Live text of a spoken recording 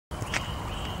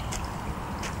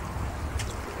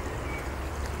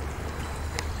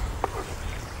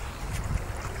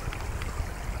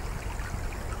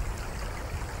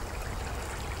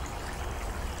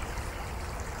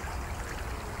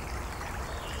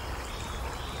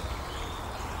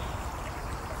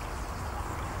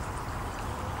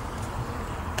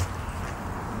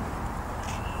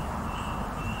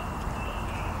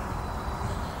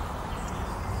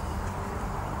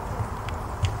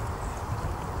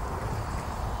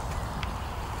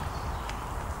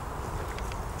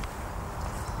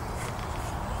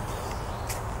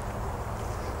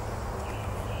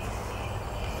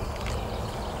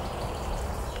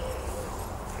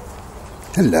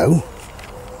Hello.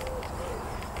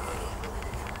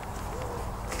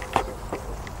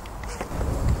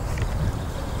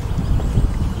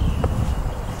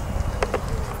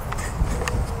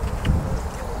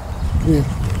 Yeah.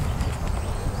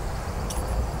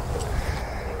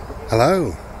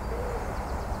 Hello.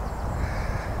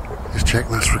 Just check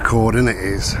that's recording. It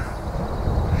is.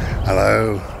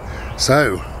 Hello.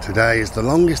 So today is the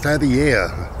longest day of the year,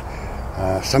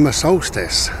 summer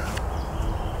solstice.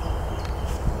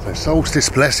 So solstice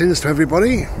blessings to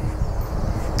everybody.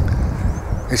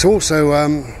 It's also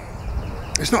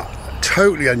it's not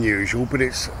totally unusual, but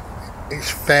it's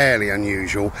fairly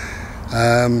unusual.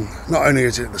 Not only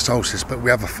is it the solstice, but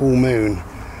we have a full moon.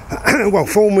 Well,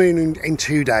 full moon in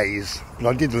 2 days. But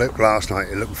I did look last night;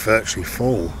 it looked virtually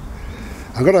full.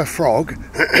 I got a frog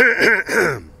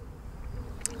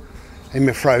in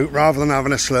my throat. Rather than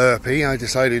having a Slurpee, I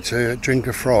decided to drink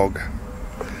a frog.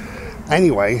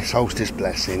 Anyway, solstice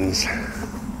blessings.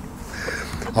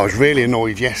 I was really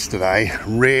annoyed yesterday,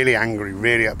 really angry,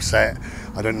 really upset.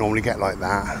 I don't normally get like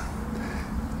that.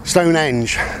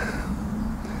 Stonehenge.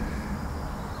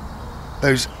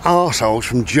 Those arseholes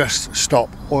from Just Stop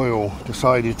Oil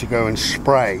decided to go and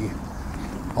spray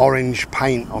orange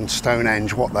paint on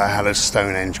Stonehenge. What the hell has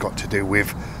Stonehenge got to do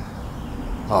with...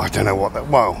 Oh, I don't know what that...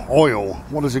 Well, oil.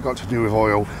 What has it got to do with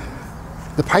oil?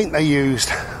 The paint they used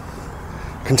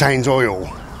contains oil.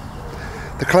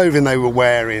 The clothing they were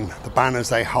wearing, the banners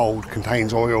they hold,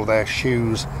 contains oil. Their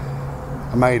shoes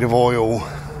are made of oil.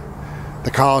 The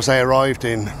cars they arrived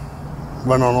in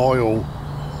run on oil.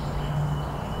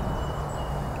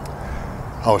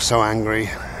 I was so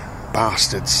angry.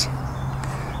 Bastards.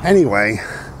 Anyway,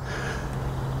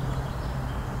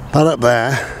 that up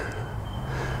there,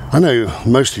 I know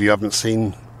most of you haven't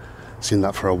seen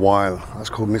that for a while. That's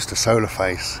called Mr.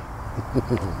 Solarface.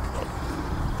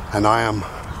 And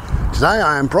today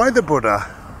I am Bride the Buddha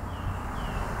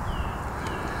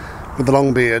with the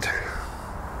long beard.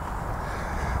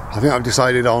 I think I've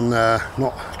decided on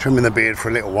not trimming the beard for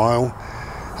a little while.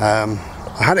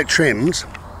 I had it trimmed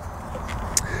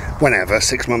whenever,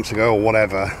 6 months ago or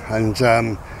whatever, and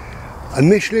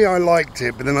initially I liked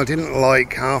it, but then I didn't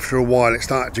like, after a while it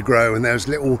started to grow, and there's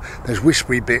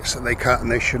whispery bits that they cut and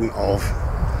they shouldn't have.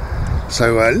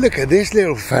 So look at this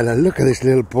little fella, look at this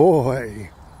little boy.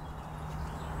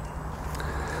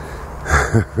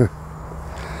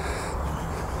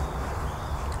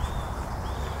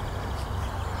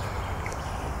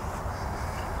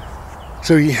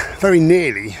 So he very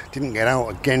nearly didn't get out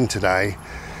again today.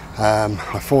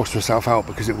 I forced myself out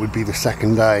because it would be the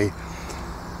second day.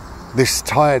 This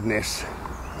tiredness,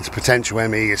 this potential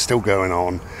ME is still going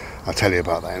on. I'll tell you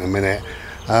about that in a minute.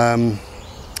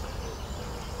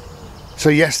 So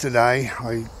yesterday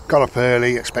I got up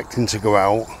early expecting to go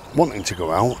out, wanting to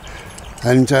go out,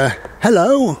 and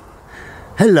hello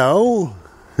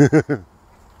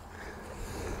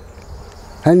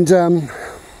and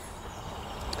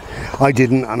I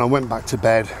didn't, and I went back to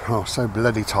bed. I was so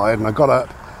bloody tired, and I got up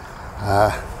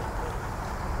a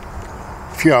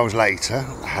few hours later.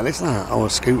 What the hell is that? Oh, a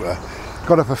scooter.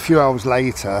 Got up a few hours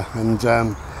later and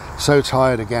so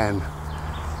tired again,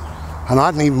 and I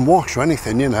hadn't even washed or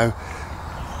anything, you know.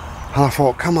 And I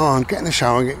thought, come on, get in the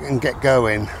shower and get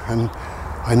going, and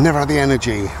I never had the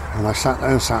energy, and I sat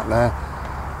there.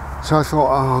 So I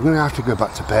thought, oh, I'm going to have to go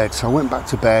back to bed. So I went back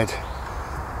to bed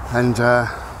and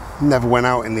never went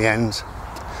out in the end,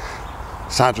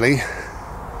 sadly.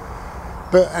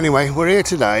 But anyway, we're here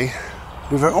today.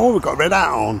 We've got red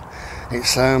hat on.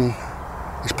 It's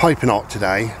piping hot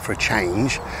today for a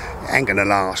change. It ain't gonna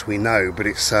last, we know, but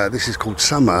this is called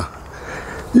summer.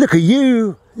 Look at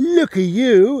you! Look at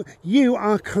you! You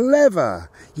are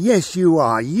clever! Yes, you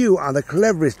are. You are the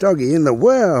cleverest doggy in the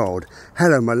world.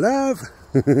 Hello, my love.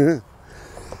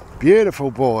 Beautiful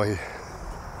boy.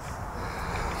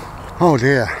 Oh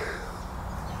dear.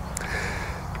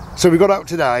 So we got up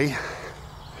today.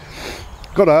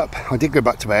 Got up, I did go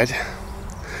back to bed,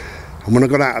 and when I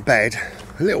got out of bed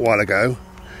a little while ago,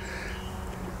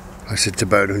 I said to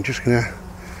Bodo, I'm just going to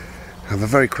have a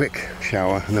very quick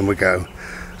shower and then we go.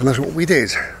 And that's what we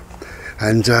did.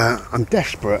 And I'm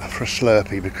desperate for a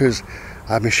Slurpee because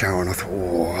I had my shower and I thought,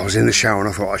 oh, I was in the shower and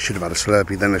I thought I should have had a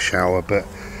Slurpee, then a shower, but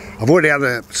I've already had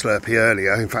a Slurpee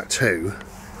earlier, in fact 2.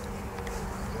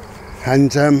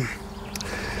 And I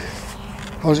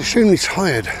was extremely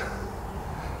tired.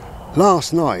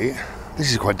 Last night,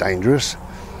 this is quite dangerous,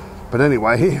 but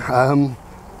anyway, I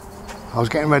was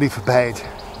getting ready for bed.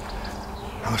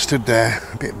 I stood there,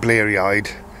 a bit bleary-eyed,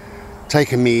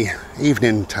 taking me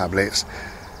evening tablets.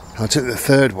 I took the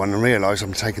 3rd one and realised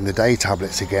I'm taking the day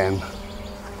tablets again.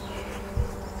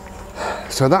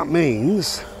 So that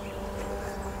means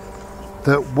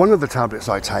that one of the tablets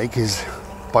I take is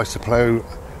bisoprolol,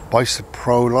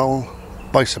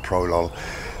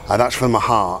 and that's for my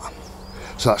heart.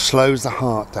 So that slows the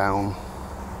heart down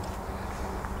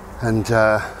and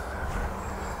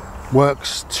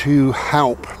works to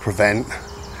help prevent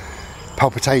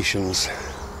palpitations.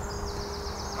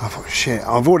 I thought, shit,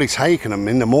 I've already taken them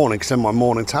in the morning because they're my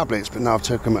morning tablets, but now I've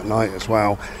taken them at night as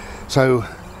well. So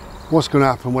what's going to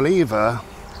happen? Well, either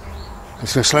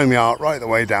it's going to slow my heart right the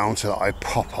way down so that I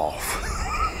pop off.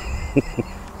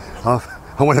 I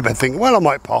went to bed thinking, well, I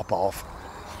might pop off.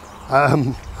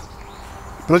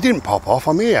 But I didn't pop off.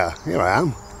 I'm here. Here I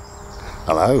am.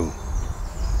 Hello.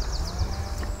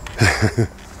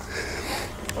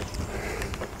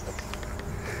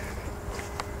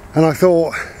 And I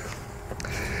thought,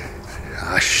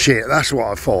 shit, that's what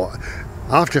I thought.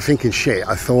 After thinking shit,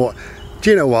 I thought, do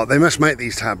you know what? They must make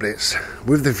these tablets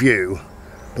with the view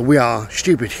that we are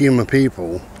stupid human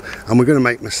people and we're going to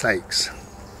make mistakes.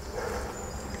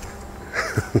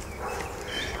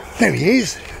 There he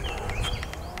is.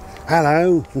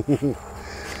 Hello.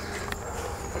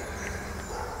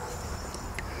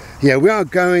 Yeah, we are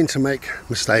going to make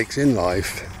mistakes in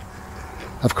life.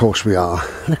 Of course we are.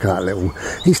 Look at that little...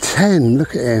 He's 10,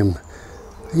 look at him.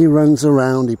 He runs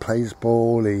around, he plays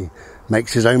ball, he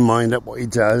makes his own mind up what he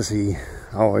does. He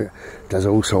does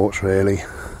all sorts, really.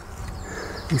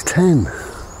 He's 10.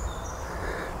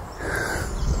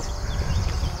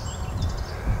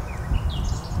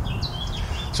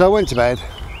 So I went to bed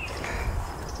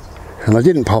and I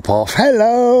didn't pop off.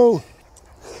 Hello!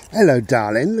 Hello,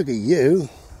 darling, look at you.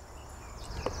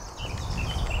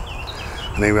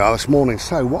 And here we are this morning.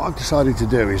 So what I've decided to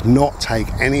do is not take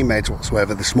any meds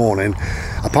whatsoever this morning,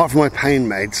 apart from my pain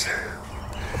meds,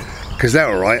 because they're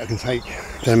alright. I can take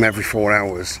them every 4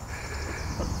 hours.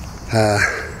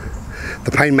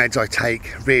 The pain meds I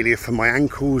take really are for my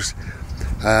ankles,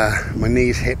 my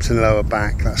knees, hips and lower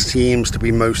back. That seems to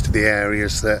be most of the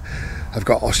areas that have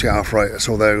got osteoarthritis,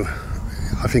 although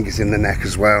I think it's in the neck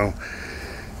as well.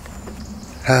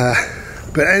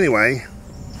 But anyway,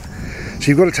 so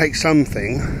you've got to take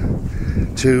something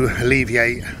to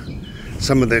alleviate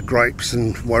some of the gripes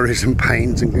and worries and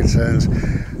pains and concerns.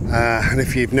 And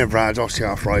if you've never had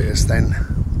osteoarthritis, then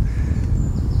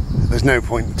there's no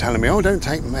point in telling me, oh, don't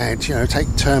take meds, you know, take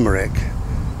turmeric,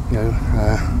 you know,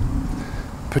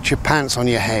 put your pants on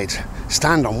your head,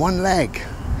 stand on one leg,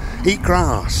 eat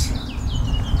grass,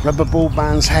 rub a ball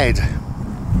band's head.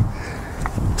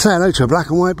 Say hello to a black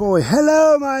and white boy.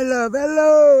 Hello, my love.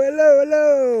 Hello, hello,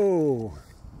 hello.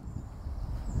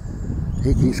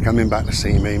 He keeps coming back to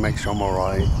see me, make sure I'm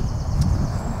alright.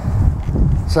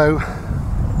 So,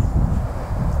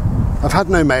 I've had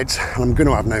no meds, and I'm going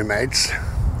to have no meds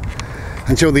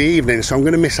until the evening, so I'm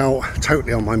going to miss out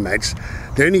totally on my meds.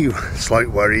 The only slight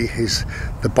worry is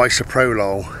the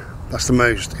bisoprolol. That's the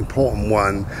most important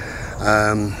one,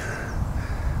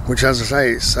 which, as I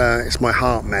say, it's my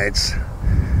heart meds.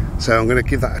 So I'm going to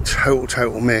give that a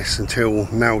total miss until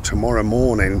now tomorrow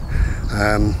morning.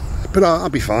 But I'll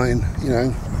be fine, you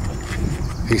know.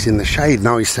 He's in the shade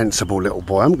now. He's sensible little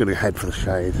boy. I'm going to head for the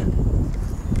shade.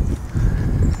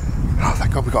 Oh,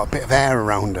 thank God we've got a bit of air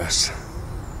around us.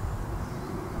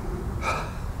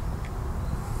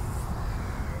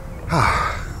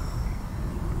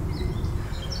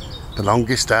 The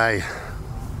longest day.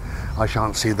 I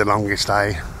shan't see the longest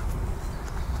day.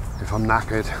 If I'm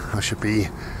knackered, I should be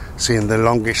seeing the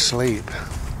longest sleep.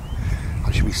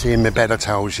 I should be seeing my bed, I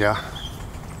tells ya.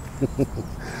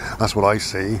 That's what I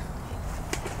see.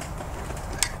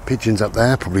 Pigeons up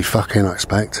there, probably fucking, I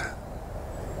expect.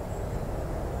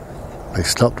 They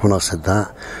stopped when I said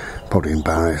that. Probably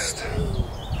embarrassed.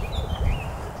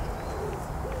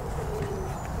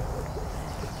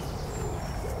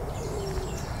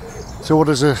 So what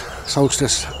does a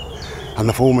solstice and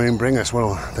the full moon bring us?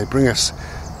 Well, they bring us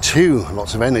two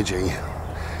lots of energy.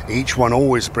 Each one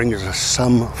always brings us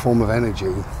some form of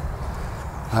energy.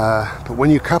 But when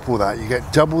you couple that, you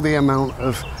get double the amount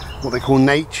of what they call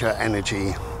nature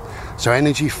energy. So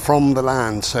energy from the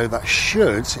land. So that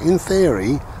should, in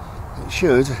theory, it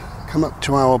should come up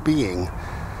to our being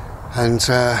and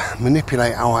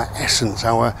manipulate our essence,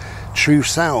 our true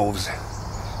selves,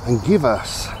 and give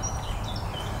us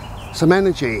some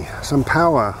energy, some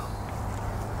power,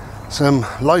 some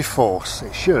life force.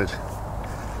 It should.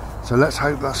 So let's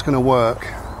hope that's going to work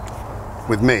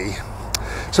with me.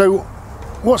 So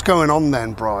what's going on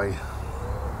then, Bri?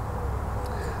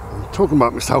 I'm talking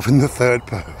about myself in the third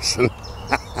person.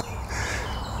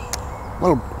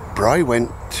 Well, Bri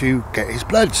went to get his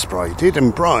bloods, Bri did,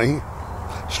 and Bri,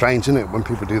 strange isn't it when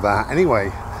people do that?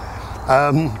 Anyway,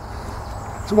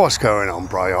 So what's going on,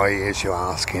 Bri Ears, you're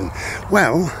asking?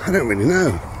 Well, I don't really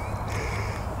know.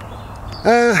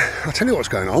 I'll tell you what's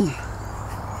going on.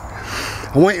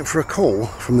 I'm waiting for a call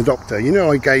from the doctor. You know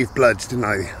I gave bloods, didn't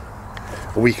I,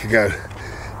 a week ago?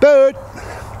 Bird,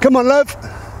 come on, love.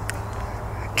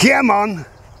 Come on.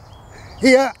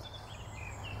 Here.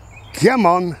 Come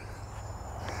on.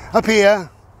 Up here.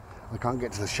 I can't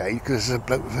get to the shade because there's a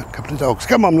bloke with a couple of dogs.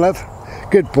 Come on, love.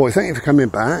 Good boy. Thank you for coming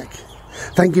back.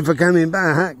 Thank you for coming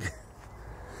back.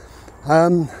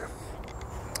 So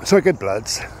I get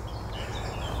bloods.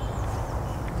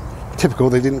 Typical,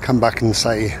 they didn't come back and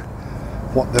say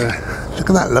what the... Look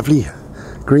at that lovely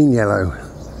green yellow.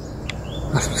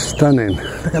 That's stunning.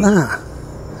 Look at that.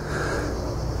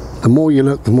 The more you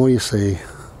look, the more you see.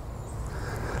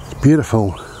 It's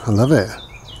beautiful. I love it.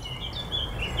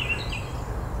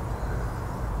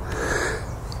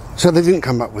 So they didn't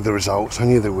come back with the results. I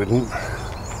knew they wouldn't.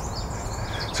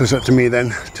 So it's up to me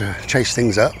then to chase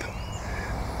things up.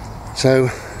 So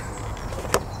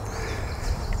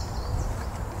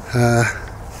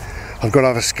I've got to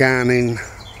have a scan in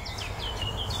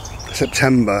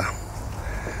September,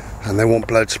 and they want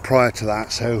bloods prior to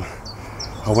that. So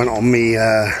I went on me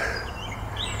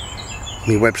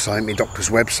website, my doctor's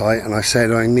website, and I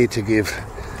said I need to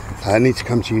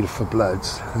come to you for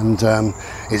bloods, and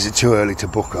is it too early to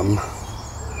book them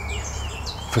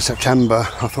for September?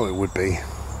 I thought it would be.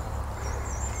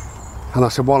 And I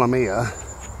said, while I'm here,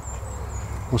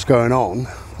 what's going on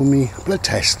with me blood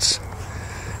tests?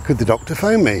 Could the doctor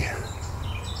phone me?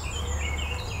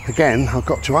 Again, I've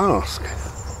got to ask,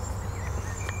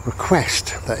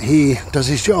 request that he does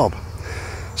his job.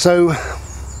 So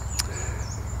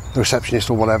the receptionist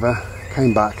or whatever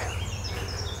came back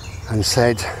and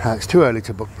said it's too early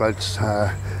to book bloods,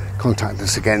 contact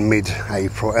us again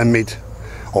mid-April,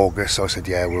 mid-August. So I said,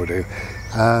 yeah, we'll do.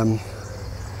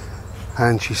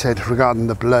 And she said, regarding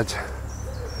the blood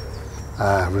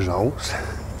results,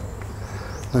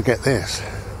 now get this,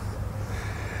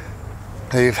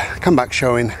 they've come back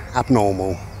showing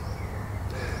abnormal,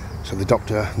 so the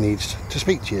doctor needs to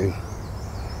speak to you.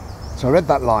 So I read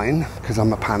that line, because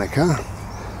I'm a panicker,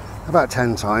 about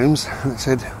 10 times, and it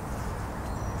said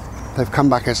they've come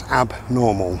back as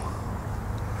abnormal.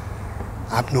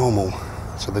 Abnormal.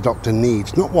 So the doctor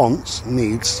needs, not wants,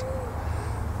 needs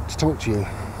to talk to you.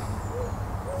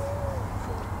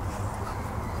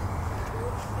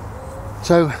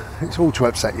 So it's all to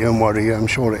upset you and worry you, I'm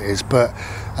sure it is, but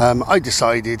I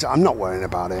decided I'm not worrying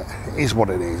about it. It is what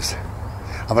it is.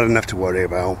 I've had enough to worry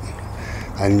about.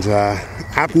 And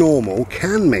abnormal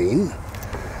can mean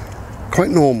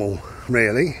quite normal,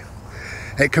 really.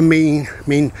 It can mean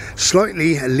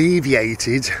slightly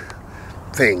alleviated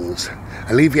things,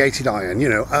 alleviated iron, you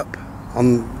know, up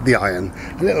on the iron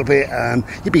a little bit.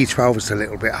 Your B12 is a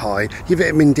little bit high, your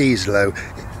vitamin D is low.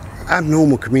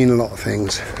 Abnormal can mean a lot of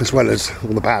things, as well as all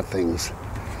the bad things.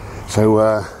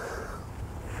 So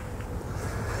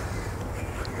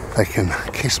they can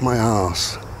kiss my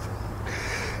arse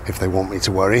if they want me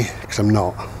to worry, because I'm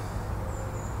not.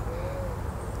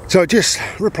 So I just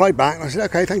replied back and I said,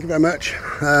 okay, thank you very much.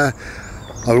 I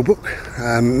will book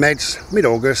meds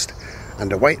mid-August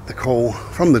and await the call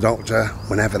from the doctor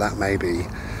whenever that may be,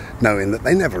 knowing that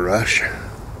they never rush.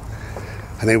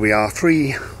 And here we are,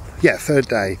 third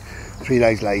day, 3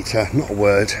 days later, not a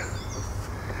word.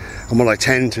 And what I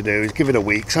tend to do is give it a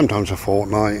week, sometimes a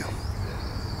fortnight,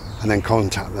 and then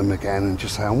contact them again and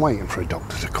just say, I'm waiting for a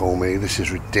doctor to call me, this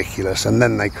is ridiculous. And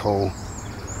then they call.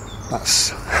 That's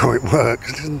how it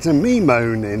works. Listen to me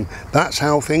moaning. That's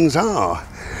how things are.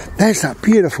 There's that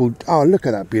beautiful, oh, look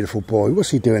at that beautiful boy.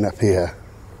 What's he doing up here?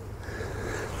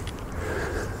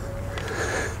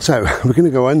 So we're going to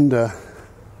go under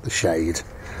the shade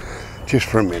just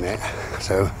for a minute.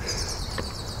 So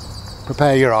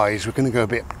prepare your eyes. We're going to go a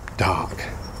bit dark.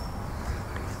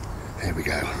 Here we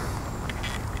go.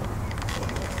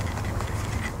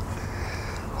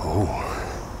 Oh.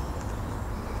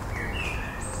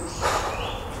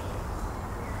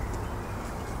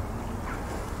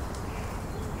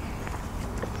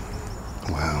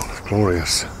 Wow, it's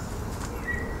glorious.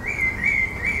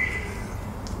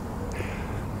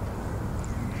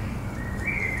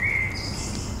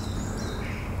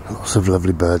 Lots of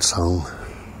lovely bird song.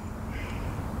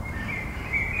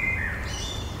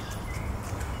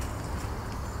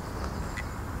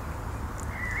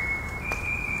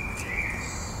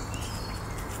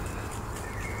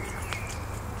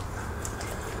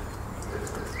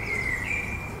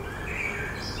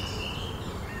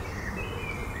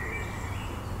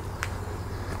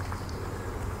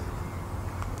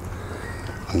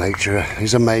 Nature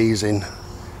is amazing.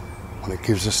 and it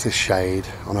gives us this shade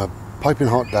on a piping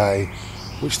hot day,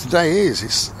 which today is.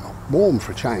 It's warm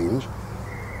for a change.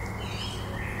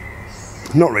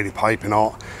 Not really piping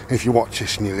hot. If you watch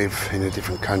this and you live in a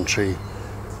different country,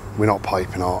 we're not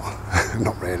piping hot.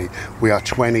 Not really. We are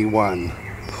 21,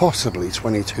 possibly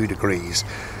 22 degrees.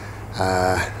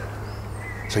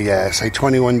 So yeah, say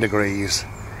 21 degrees.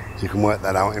 You can work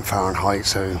that out in Fahrenheit.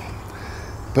 So,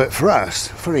 but for us,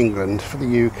 for England, for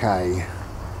the UK,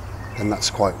 then that's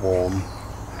quite warm.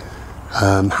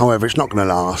 However, it's not going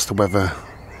to last. The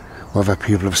weather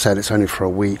people have said it's only for a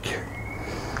week,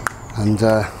 and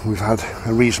we've had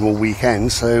a reasonable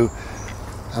weekend. So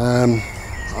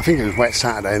I think it was wet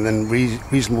Saturday, and then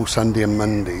reasonable Sunday and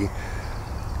Monday.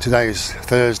 Today is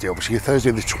Thursday, obviously.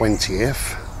 Thursday the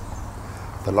 20th,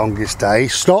 the longest day.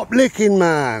 Stop licking,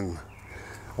 man.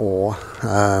 Or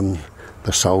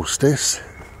the solstice.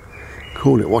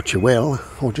 Call it what you will,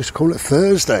 or just call it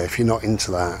Thursday if you're not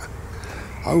into that.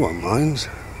 I won't mind.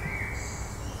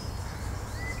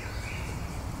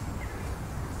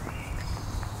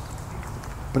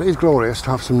 But it is glorious to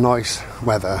have some nice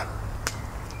weather.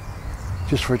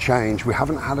 Just for a change. We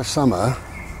haven't had a summer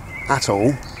at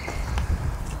all.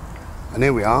 And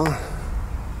here we are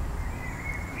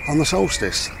on the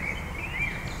solstice.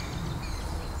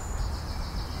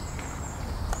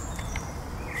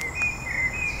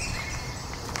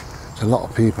 There's a lot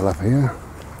of people up here.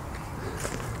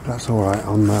 That's alright.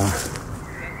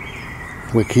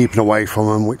 We're keeping away from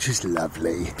them, which is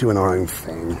lovely. Doing our own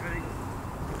thing.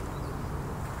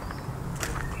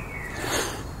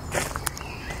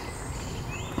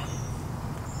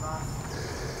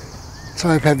 So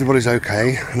I hope everybody's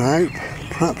okay, and I hope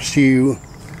perhaps you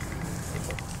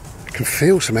can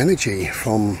feel some energy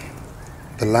from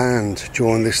the land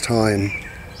during this time.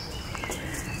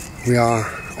 We are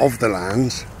of the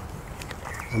land,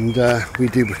 and we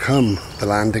do become the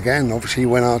land again, obviously,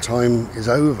 when our time is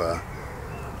over.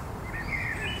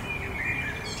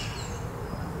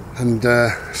 And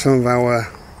some of our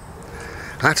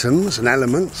atoms and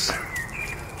elements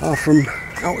are from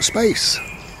outer space.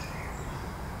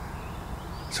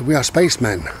 So we are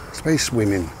spacemen, space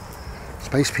women,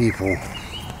 space people.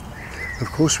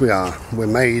 Of course we are. We're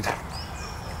made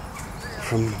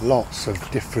from lots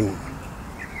of different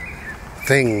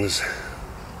things.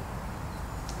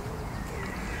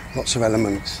 Lots of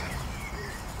elements.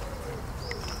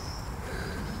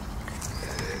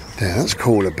 There, that's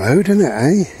cooler boat, isn't it,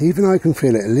 eh? Even I can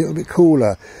feel it a little bit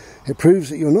cooler. It proves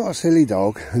that you're not a silly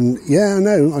dog. And yeah, I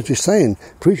know, I was just saying,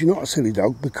 it proves you're not a silly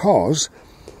dog because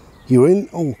you were in,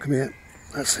 oh, come here,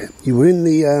 that's it. You were in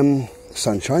the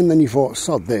sunshine, then you thought,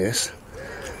 sod this,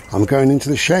 I'm going into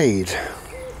the shade.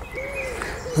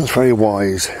 That's very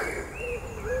wise.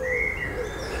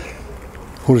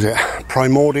 What is it,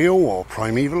 primordial or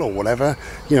primeval or whatever?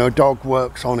 You know, a dog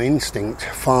works on instinct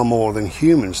far more than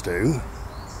humans do.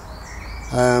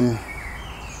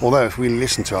 Although if we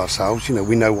listen to ourselves, you know,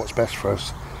 we know what's best for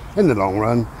us in the long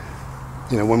run.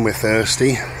 You know, when we're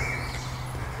thirsty,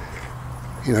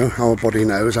 you know, our body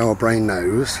knows, our brain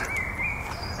knows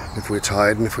if we're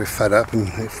tired and if we're fed up and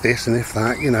if this and if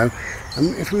that, you know.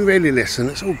 And if we really listen,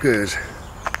 it's all good.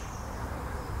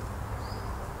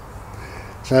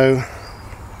 So,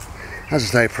 as I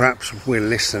say, perhaps we'll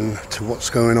listen to what's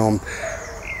going on.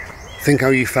 Think how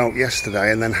you felt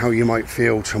yesterday and then how you might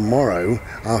feel tomorrow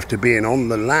after being on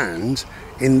the land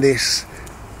in this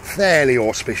fairly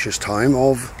auspicious time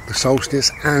of the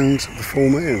solstice and the full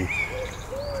moon.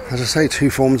 As I say, two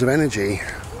forms of energy,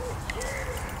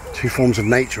 two forms of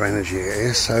nature energy it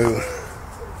is, so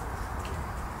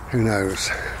who knows?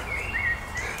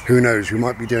 Who knows, we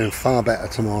might be doing far better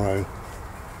tomorrow.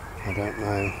 I don't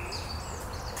know.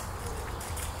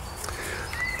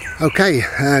 Okay,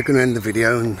 going to end the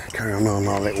video and carry on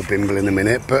our little bimble in a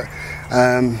minute, but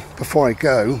before I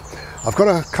go, I've got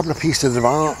a couple of pieces of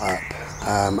art up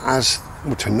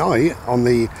tonight on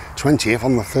the 20th,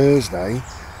 on the Thursday,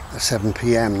 at 7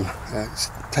 PM. It's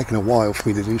taken a while for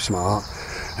me to do some art,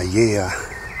 a year,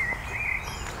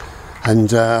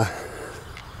 and I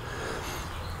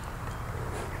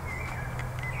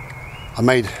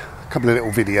made a couple of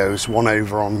little videos, one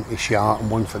over on Ishi Art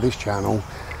and one for this channel,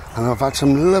 and I've had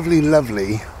some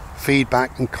lovely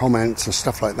feedback and comments and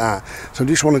stuff like that, so I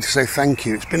just wanted to say thank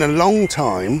you. It's been a long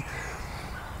time,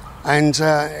 and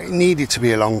it needed to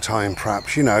be a long time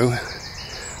perhaps, you know.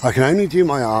 I can only do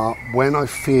my art when I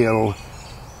feel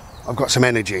I've got some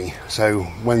energy, so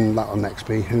when that'll next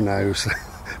be, who knows,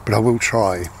 but I will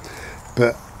try.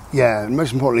 But yeah,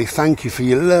 most importantly, thank you for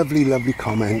your lovely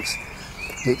comments.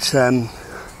 It's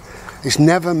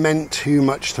never meant too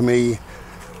much to me,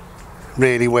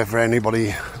 really, whether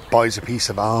anybody buys a piece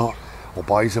of art. or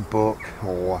buys a book,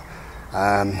 or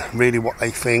really what they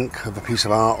think of a piece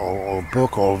of art, or a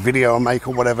book, or a video I make,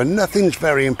 or whatever. Nothing's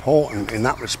very important in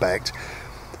that respect.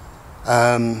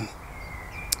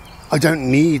 I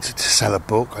don't need to sell a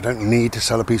book, I don't need to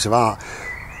sell a piece of art.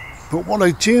 But what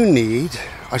I do need,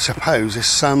 I suppose, is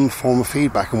some form of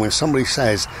feedback. And when somebody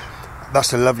says,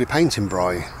 that's a lovely painting,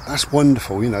 Bri, that's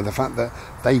wonderful, you know, the fact that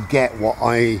they get what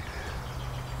I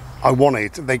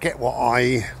wanted, they get what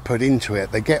I put into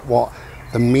it, they get what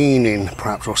the meaning,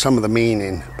 perhaps, or some of the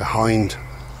meaning behind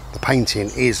the painting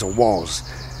is or was.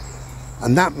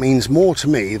 And that means more to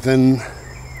me than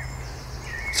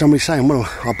somebody saying, well,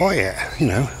 I'll buy it, you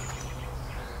know.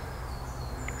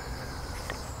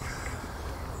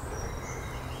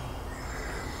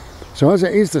 So as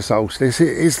it is the solstice, it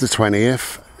is the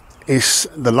 20th, it's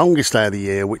the longest day of the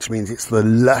year, which means it's the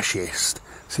lushest.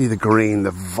 See the green, the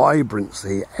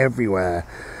vibrancy everywhere.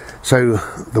 So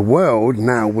the world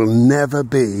now will never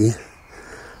be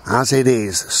as it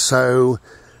is, so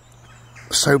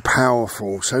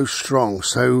powerful, so strong,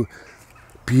 so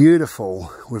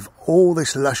beautiful, with all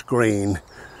this lush green.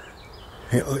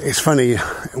 It's funny,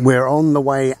 we're on the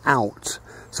way out,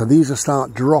 so these will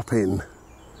start dropping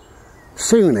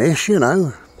soonish, you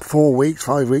know, 4 weeks,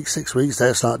 5 weeks, 6 weeks,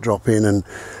 they'll start dropping and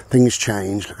things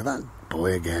change. Look at that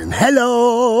boy again.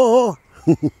 Hello!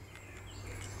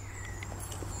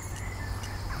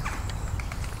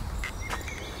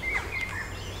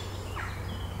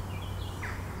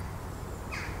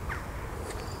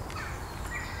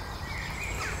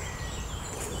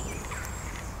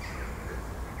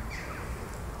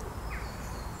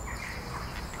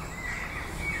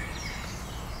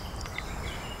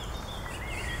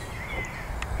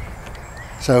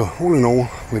 So, all in all,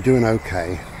 we're doing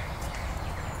okay.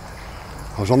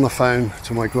 I was on the phone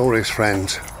to my glorious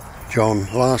friend,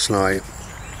 John, last night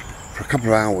for a couple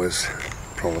of hours,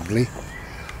 probably,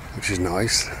 which is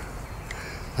nice.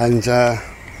 And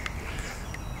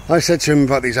I said to him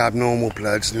about these abnormal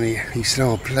bloods, and he said,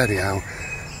 oh, bloody hell.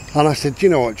 And I said, do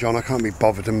you know what, John, I can't be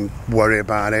bothered and worry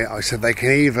about it. I said, they can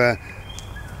either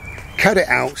cut it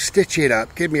out, stitch it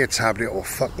up, give me a tablet, or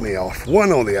fuck me off.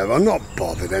 One or the other. I'm not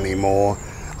bothered anymore.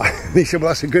 He said, well,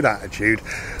 that's a good attitude.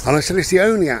 And I said, it's the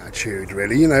only attitude,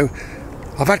 really. You know,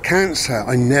 I've had cancer.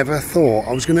 I never thought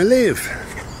I was going to live.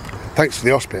 Thanks to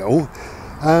the hospital.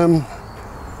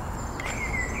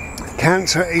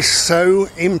 Cancer is so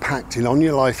impacting on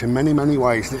your life in many, many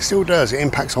ways. And it still does. It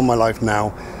impacts on my life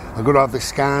now. I've got to have this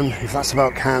scan. If that's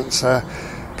about cancer,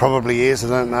 probably is, I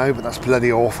don't know. But that's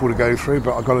bloody awful to go through.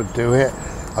 But I've got to do it.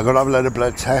 I've got to have a load of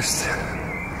blood tests.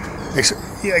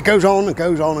 It goes on and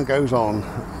goes on and goes on,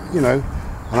 you know.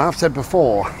 And I've said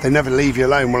before, they never leave you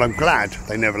alone. Well, I'm glad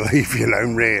they never leave you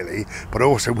alone, really. But I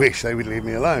also wish they would leave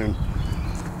me alone.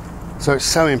 So it's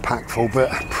so impactful.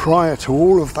 But prior to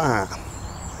all of that,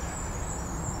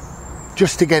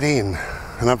 just to get in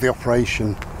and have the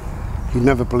operation, you'd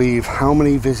never believe how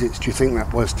many visits do you think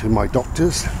that was to my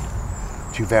doctors,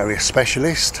 to various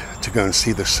specialists, to go and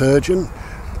see the surgeon,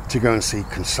 to go and see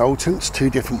consultants, 2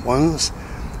 different ones,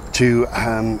 to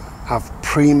have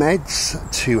pre-meds,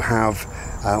 to have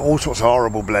all sorts of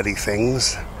horrible bloody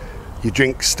things. You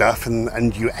drink stuff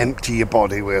and you empty your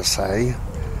body, we'll say.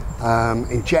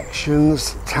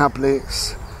 Injections,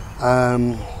 tablets,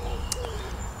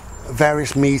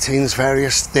 various meetings,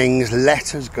 various things,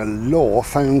 letters galore,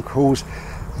 phone calls,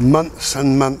 months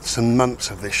and months and months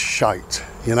of this shite,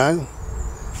 you know?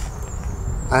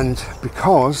 And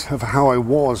because of how I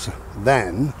was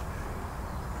then,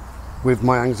 with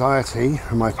my anxiety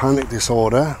and my panic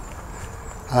disorder,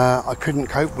 I couldn't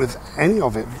cope with any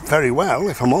of it very well,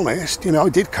 if I'm honest. You know, I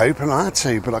did cope and I had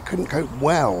to, but I couldn't cope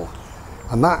well.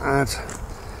 And that had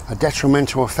a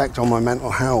detrimental effect on my mental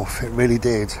health. It really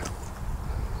did.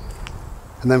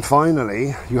 And then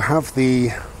finally, you have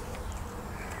the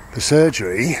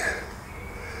surgery,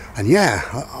 and yeah,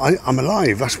 I'm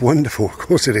alive. That's wonderful. Of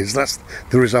course it is. That's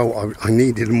the result I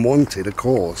needed and wanted, of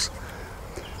course.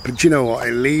 But do you know what?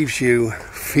 It leaves you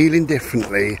feeling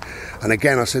differently. And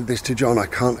again, I said this to John, I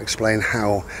can't explain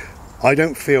how. I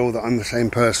don't feel that I'm the same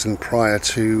person prior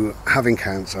to having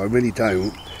cancer. I really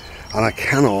don't. And I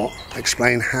cannot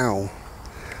explain how.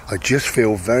 I just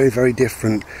feel very, very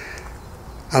different.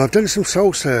 And I've done some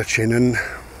soul searching and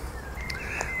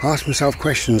asked myself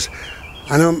questions.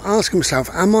 And I'm asking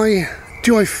myself,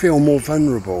 do I feel more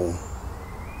vulnerable?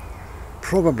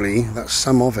 Probably, that's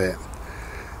some of it.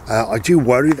 I do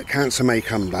worry that cancer may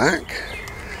come back.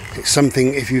 It's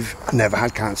something, if you've never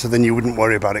had cancer, then you wouldn't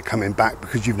worry about it coming back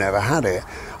because you've never had it.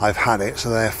 I've had it, so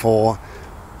therefore,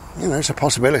 you know, it's a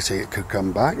possibility it could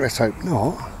come back. Let's hope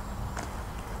not.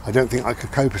 I don't think I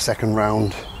could cope a second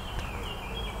round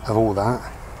of all that.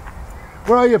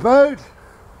 Where are you, bird?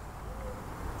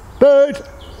 Bird!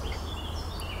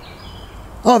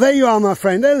 Oh, there you are, my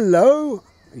friend. Hello.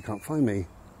 You can't find me.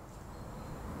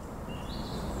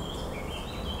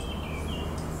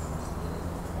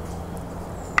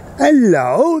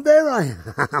 Hello, there I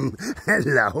am.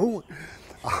 Hello.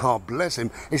 Oh, bless him.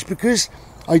 It's because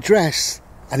I dress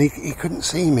and he couldn't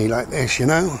see me like this, you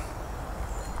know.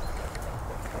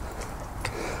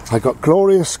 I got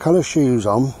glorious colour shoes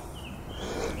on,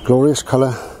 glorious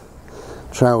colour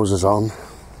trousers on,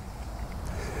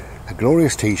 a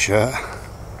glorious t-shirt,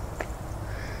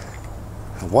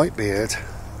 a white beard,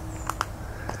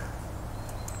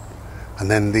 and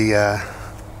then the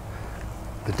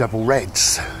double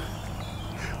reds,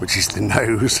 which is the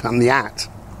nose and the hat.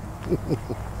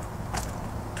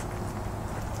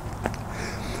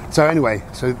 So anyway,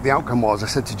 so the outcome was, I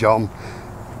said to John,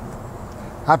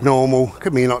 abnormal,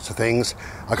 could mean lots of things.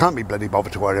 I can't be bloody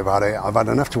bothered to worry about it. I've had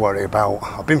enough to worry about.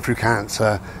 I've been through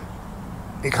cancer.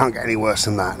 It can't get any worse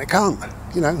than that. It can't,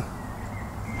 you know.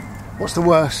 What's the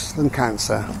worst than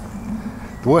cancer?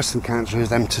 The worst than cancer is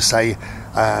them to say,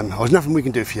 oh, there's nothing we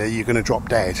can do for you, you're going to drop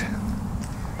dead.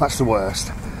 That's the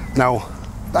worst. Now,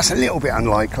 that's a little bit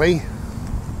unlikely.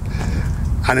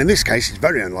 And in this case, it's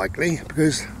very unlikely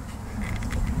because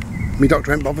my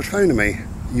doctor ain't bothered phoning me.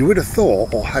 You would have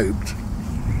thought or hoped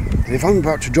that if I'm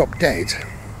about to drop dead,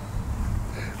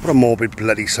 what a morbid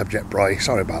bloody subject, Bri,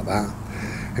 sorry about that.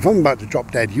 If I'm about to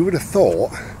drop dead, you would have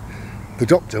thought the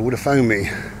doctor would have phoned me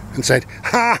and said,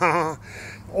 ha ha,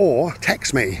 or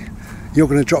text me, you're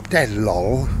going to drop dead,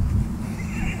 lol.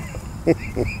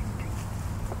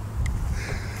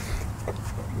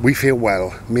 We feel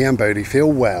well, me and Bodhi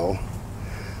feel well,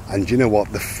 and you know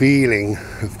what, the feeling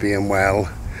of being well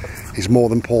is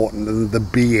more important than the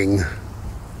being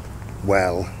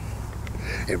well.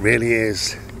 It really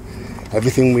is.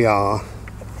 Everything we are.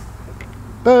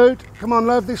 Bird, come on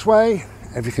love, this way.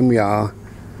 Everything we are,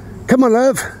 come on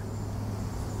love,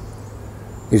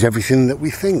 is everything that we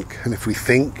think. And if we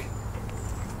think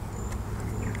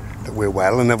that we're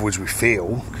well, in other words we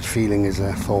feel, because feeling is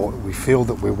a thought, we feel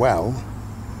that we're well,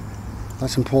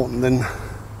 that's important than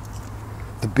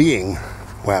the being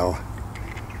well,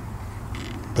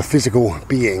 the physical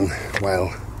being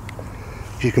well.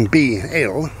 You can be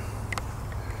ill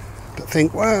but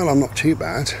think, well, I'm not too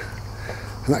bad,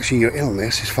 and actually your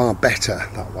illness is far better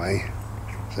that way.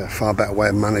 It's a far better way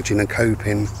of managing and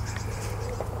coping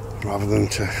rather than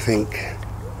to think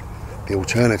the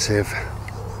alternative.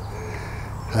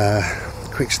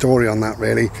 Quick story on that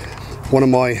really. One of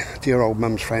my dear old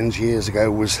mum's friends years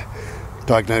ago was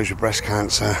diagnosed with breast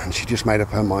cancer, and she just made up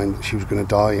her mind that she was going to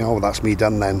die. Oh, that's me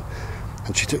done then.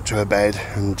 And she took to her bed,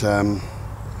 and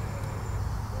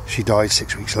she died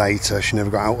 6 weeks later. She never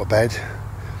got out of bed,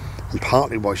 and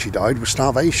partly why she died was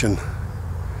starvation.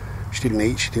 She didn't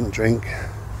eat, she didn't drink.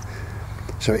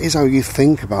 So it is how you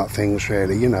think about things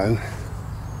really, you know.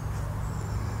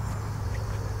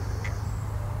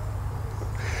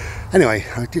 Anyway,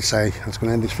 I did say I was going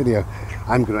to end this video.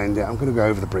 I'm going to end it. I'm going to go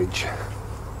over the bridge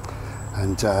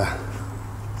and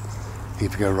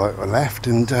either go right or left,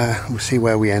 and we'll see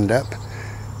where we end up.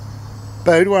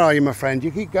 Bode, where are you, my friend?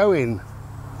 You keep going.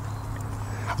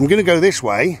 I'm going to go this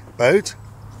way, Bode.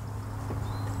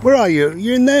 Where are you?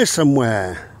 You're in there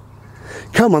somewhere.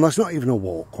 Come on, that's not even a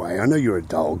walkway. I know you're a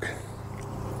dog.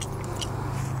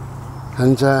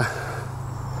 And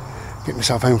get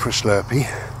myself home for a Slurpee.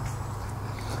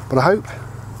 But I hope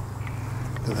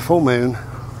that the full moon,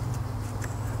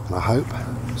 and I hope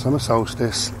summer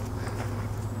solstice,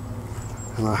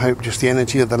 and I hope just the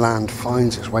energy of the land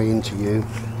finds its way into you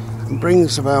and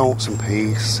brings about some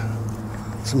peace,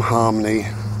 some harmony,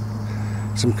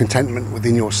 some contentment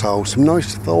within your soul, some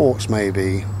nice thoughts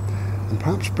maybe, and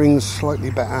perhaps brings slightly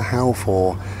better health,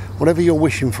 or whatever you're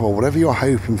wishing for, whatever you're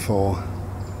hoping for.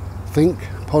 Think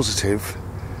positive,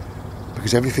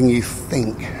 because everything you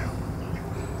think,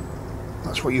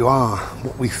 that's what you are.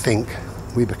 What we think,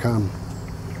 we become.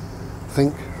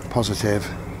 Think positive.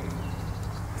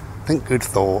 Think good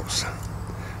thoughts.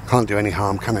 Can't do any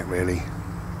harm, can it really?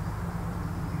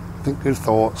 Think good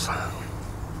thoughts.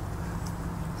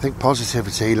 Think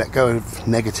positivity, let go of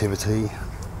negativity.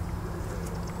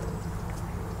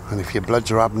 And if your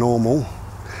bloods are abnormal,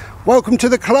 welcome to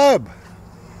the club.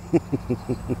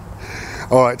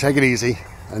 Alright, take it easy,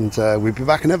 and we'll be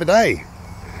back another day.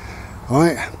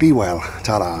 Alright, be well.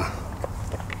 Ta-da.